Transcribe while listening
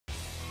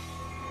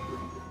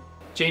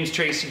James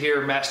Tracy here,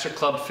 Master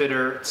Club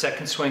Fitter at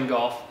Second Swing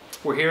Golf.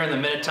 We're here in the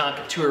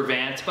Minnetonka Tour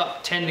van. It's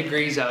about 10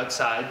 degrees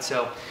outside,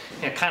 so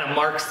it kind of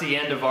marks the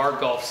end of our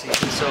golf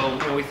season.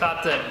 So we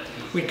thought that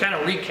we'd kind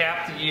of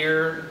recap the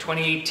year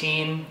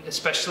 2018,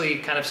 especially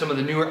kind of some of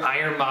the newer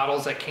iron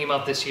models that came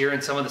out this year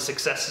and some of the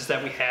successes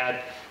that we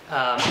had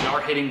in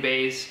our hitting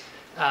bays.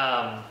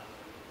 And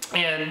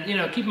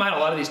keep in mind, a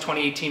lot of these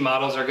 2018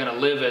 models are going to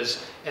live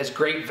as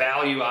great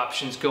value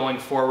options going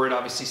forward.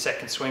 Obviously,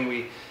 Second Swing,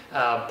 we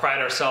pride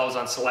ourselves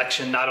on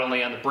selection, not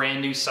only on the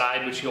brand new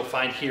side, which you'll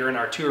find here in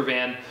our tour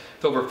van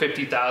with over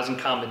 50,000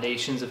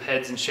 combinations of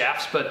heads and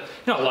shafts, but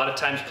a lot of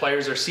times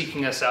players are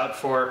seeking us out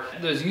for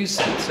those used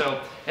sets.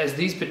 So as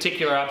these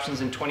particular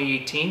options in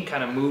 2018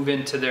 kind of move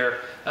into their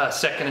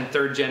second and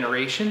third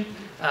generation,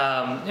 we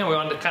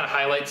wanted to kind of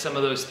highlight some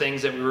of those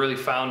things that we really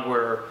found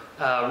were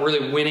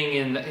really winning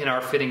in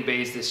our fitting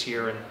bays this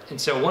year. And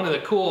so one of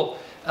the cool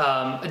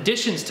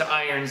additions to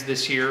irons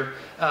this year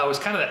was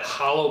kind of that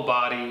hollow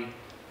body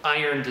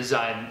iron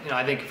design.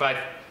 I think if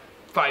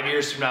 5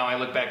 years from now I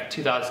look back at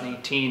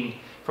 2018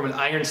 from an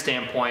iron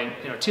standpoint,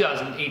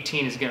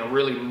 2018 is going to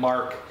really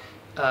mark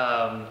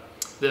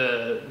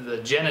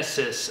the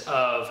genesis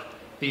of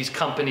these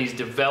companies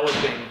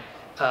developing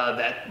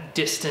that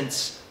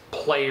distance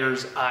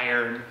player's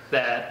iron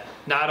that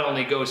not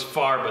only goes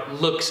far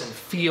but looks and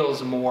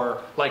feels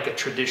more like a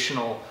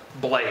traditional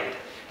blade.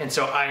 And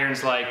so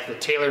irons like the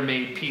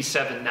Taylormade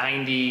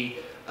P790,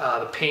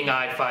 the Ping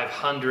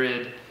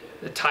i500,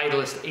 the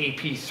Titleist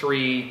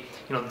AP3,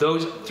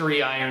 those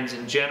three irons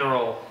in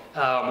general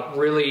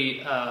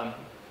really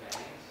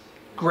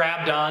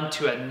grabbed on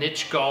to a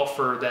niche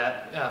golfer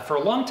that for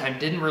a long time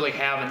didn't really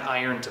have an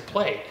iron to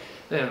play.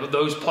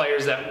 Those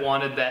players that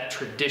wanted that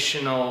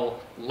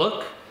traditional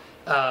look,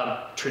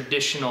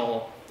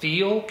 traditional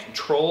feel,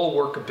 control,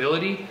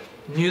 workability,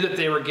 knew that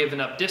they were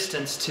giving up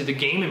distance to the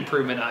game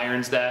improvement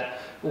irons that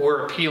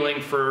were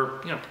appealing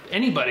for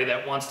anybody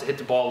that wants to hit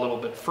the ball a little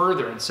bit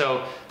further. And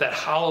so that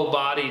hollow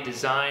body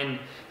design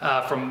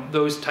from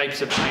those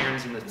types of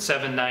irons in the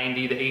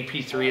 790, the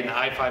AP3, and the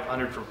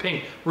i500 from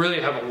Ping really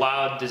have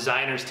allowed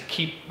designers to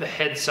keep the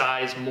head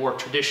size more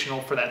traditional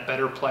for that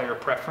better player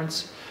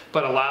preference,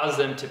 but allows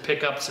them to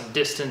pick up some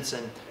distance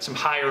and some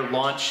higher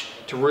launch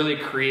to really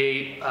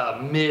create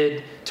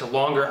mid to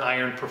longer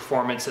iron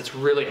performance that's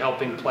really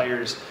helping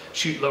players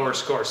shoot lower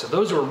scores. So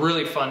those were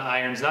really fun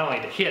irons, not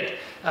only to hit,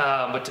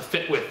 but to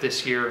fit with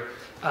this year.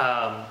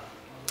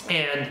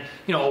 And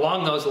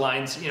along those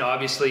lines,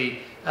 obviously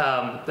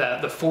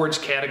the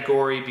forged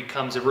category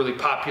becomes a really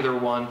popular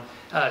one,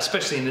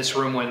 especially in this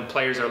room when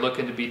players are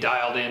looking to be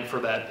dialed in for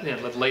that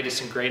the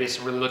latest and greatest,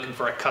 and really looking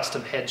for a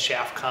custom head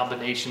shaft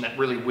combination that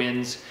really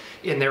wins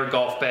in their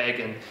golf bag.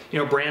 And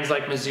brands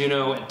like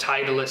Mizuno and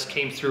Titleist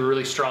came through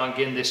really strong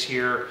again this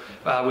year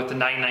with the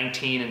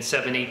 919 and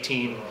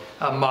 718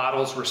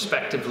 models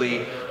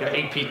respectively.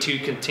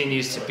 AP2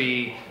 continues to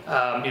be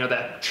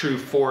that true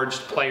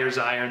forged player's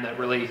iron that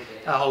really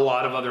a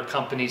lot of other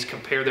companies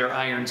compare their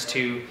irons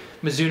to.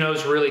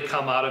 Mizuno's really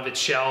come out of its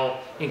shell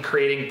in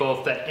creating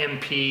both that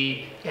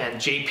MP and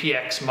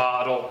JPX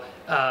model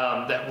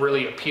that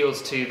really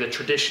appeals to the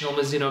traditional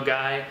Mizuno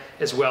guy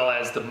as well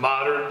as the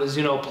modern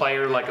Mizuno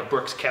player like a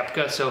Brooks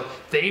Koepka. So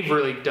they've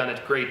really done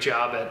a great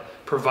job at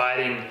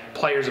providing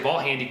players of all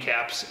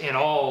handicaps and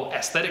all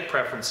aesthetic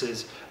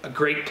preferences a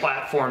great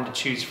platform to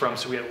choose from.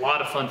 So we had a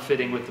lot of fun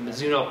fitting with the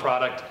Mizuno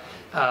product.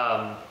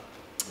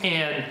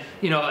 And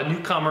a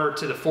newcomer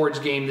to the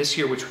forged game this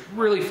year, which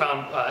really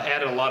found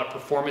added a lot of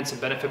performance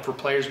and benefit for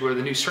players, were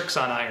the new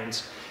Srixon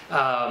irons.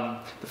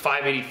 The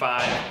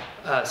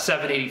 585,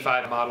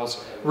 785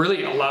 models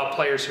really allow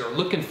players who are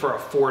looking for a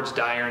forged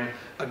iron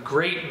a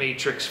great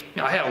matrix.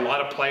 I had a lot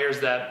of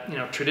players that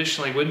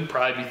traditionally wouldn't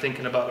probably be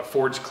thinking about a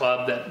forged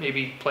club, that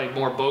maybe played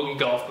more bogey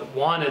golf but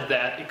wanted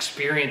that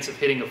experience of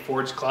hitting a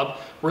forged club.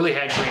 Really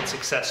had great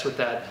success with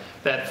that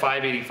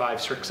 585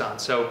 Srixon.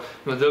 So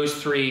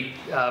those three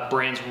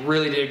brands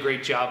really did a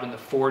great job in the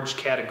forged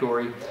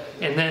category.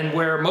 And then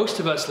where most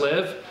of us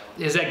live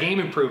is that game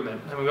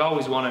improvement. And we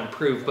always want to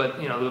improve, but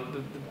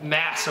the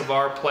mass of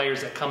our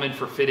players that come in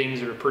for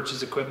fittings or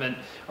purchase equipment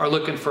are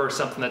looking for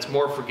something that's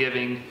more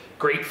forgiving,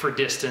 great for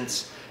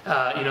distance.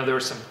 There were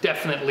some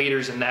definite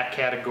leaders in that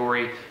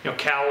category.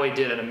 Callaway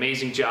did an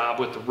amazing job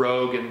with the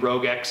Rogue and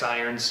Rogue X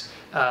irons,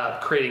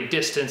 creating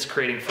distance,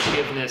 creating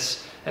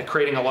forgiveness, and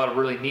creating a lot of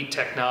really neat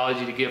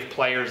technology to give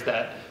players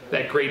that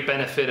great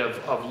benefit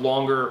of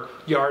longer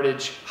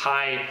yardage,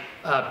 high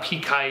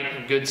peak height,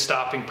 and good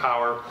stopping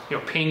power.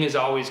 Ping is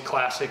always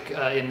classic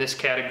in this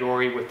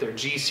category with their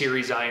G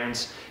series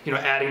irons.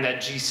 Adding that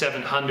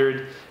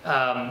G700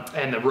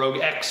 and the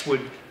Rogue X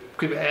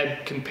could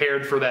add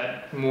compared for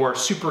that more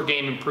super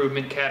game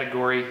improvement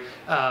category.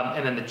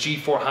 And then the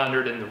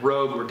G400 and the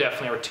Rogue were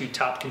definitely our two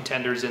top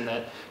contenders in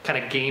that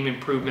kind of game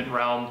improvement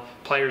realm.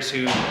 Players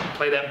who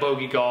play that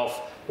bogey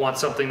golf, want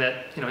something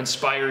that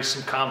inspires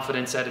some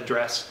confidence at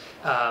address.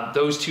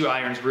 those two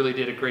irons really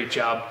did a great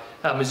job.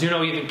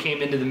 Mizuno even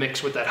came into the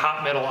mix with that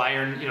hot metal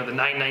iron. You know, the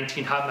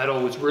 919 hot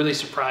metal was really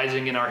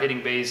surprising in our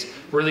hitting bays,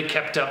 really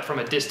kept up from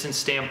a distance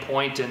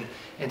standpoint,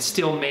 and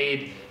still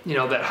made, you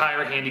know, that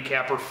higher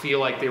handicapper feel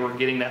like they were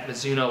getting that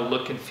Mizuno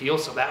look and feel.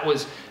 So that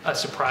was a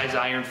surprise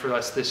iron for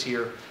us this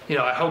year. You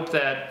know, I hope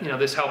that, you know,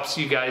 this helps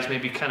you guys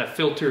maybe kind of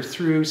filter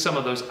through some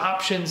of those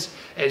options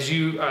as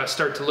you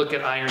start to look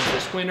at irons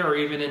this winter or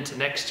even into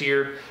next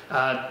year.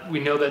 We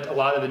know that a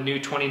lot of the new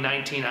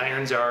 2019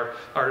 irons are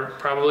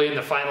probably in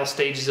the final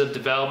stages of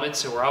development,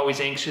 so we're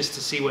always anxious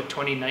to see what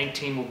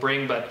 2019 will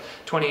bring, but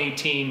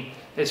 2018,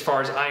 as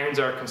far as irons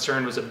are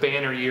concerned, was a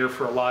banner year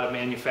for a lot of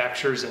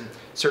manufacturers, and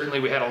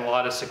certainly we had a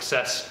lot of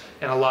success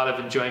and a lot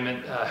of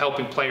enjoyment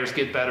helping players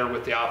get better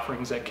with the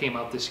offerings that came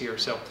out this year.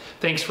 So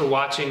thanks for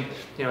watching.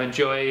 You know,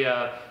 enjoy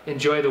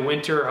the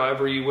winter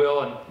however you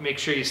will, and make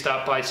sure you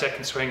stop by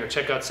Second Swing or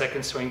check out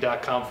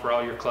secondswing.com for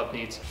all your club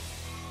needs.